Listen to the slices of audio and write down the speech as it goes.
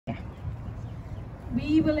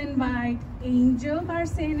we will invite Angel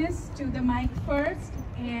Barcenas to the mic first,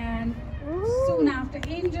 and soon after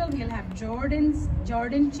Angel, we'll have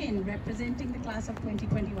Jordan Chin representing the class of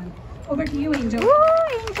 2021. Over to you, Angel.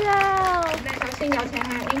 Angel. 首先有請阿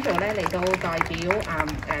Angel 咧嚟到代表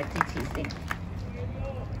致辭先。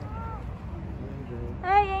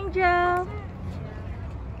Hi, Angel.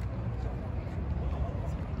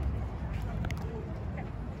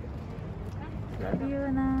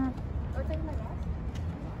 You na.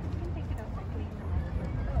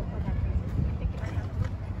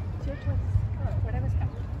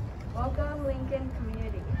 Welcome, Lincoln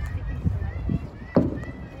community.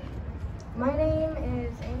 My name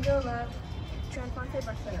is Angel Love Transponte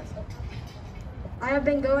Barcenas. I have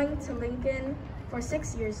been going to Lincoln for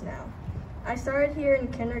 6 years now. I started here in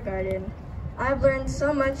kindergarten. I have learned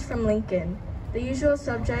so much from Lincoln, the usual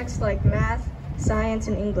subjects like math, science,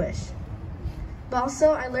 and English. But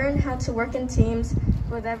also I learned how to work in teams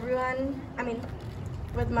with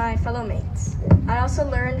with my fellow mates. I also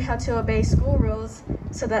learned how to obey school rules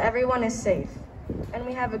so that everyone is safe. And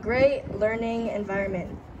we have a great learning environment.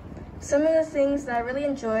 Some of the things that I really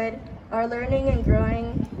enjoyed are learning and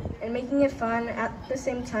growing and making it fun at the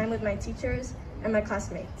same time with my teachers and my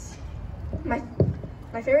classmates. My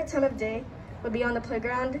favorite time of day would be on the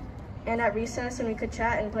playground and at recess when we could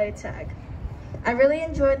chat and play tag. I really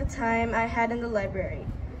enjoyed the time I had in the library.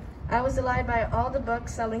 I was delighted by all the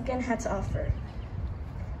books that Lincoln had to offer.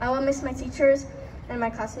 I will miss my teachers and my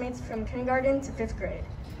classmates from kindergarten to 5th grade.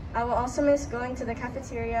 I will also miss going to the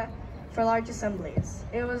cafeteria for large assemblies.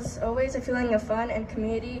 It was always a feeling of fun and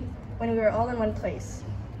community when we were all in one place.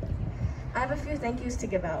 I have a few thank yous to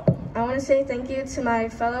give out. I want to say thank you to my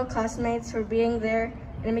fellow classmates for being there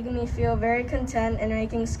and making me feel very content and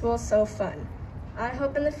making school so fun. I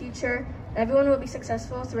hope in the future everyone will be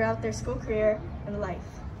successful throughout their school career and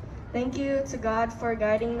life. Thank you to God for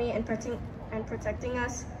guiding me and protecting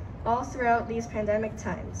us all throughout these pandemic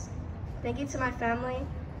times. Thank you to my family,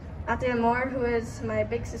 Ate Amor, who is my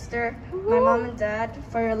big sister, my mom and dad,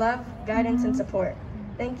 for your love, guidance, and support.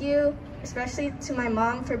 Thank you especially to my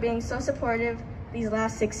mom for being so supportive these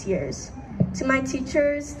last 6 years. To my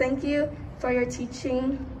teachers, thank you for your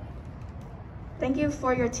teaching. Thank you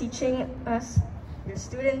for your teaching us, your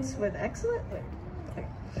students, with excellent.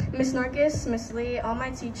 Miss Norkis, Miss Lee, all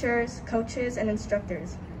my teachers, coaches, and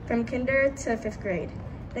instructors, from kinder to 5th grade.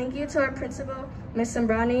 Thank you to our principal, Miss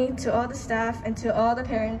Zambrani, to all the staff, and to all the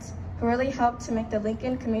parents who really helped to make the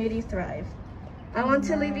Lincoln community thrive. I want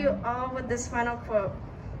to leave you all with this final quote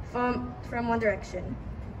from One Direction.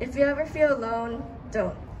 If you ever feel alone,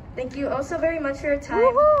 don't. Thank you all so very much for your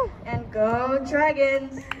time, and go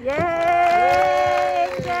Dragons! Yay!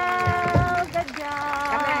 Angel! Good job!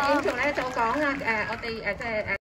 咁Angel 咧就講啦，我哋即係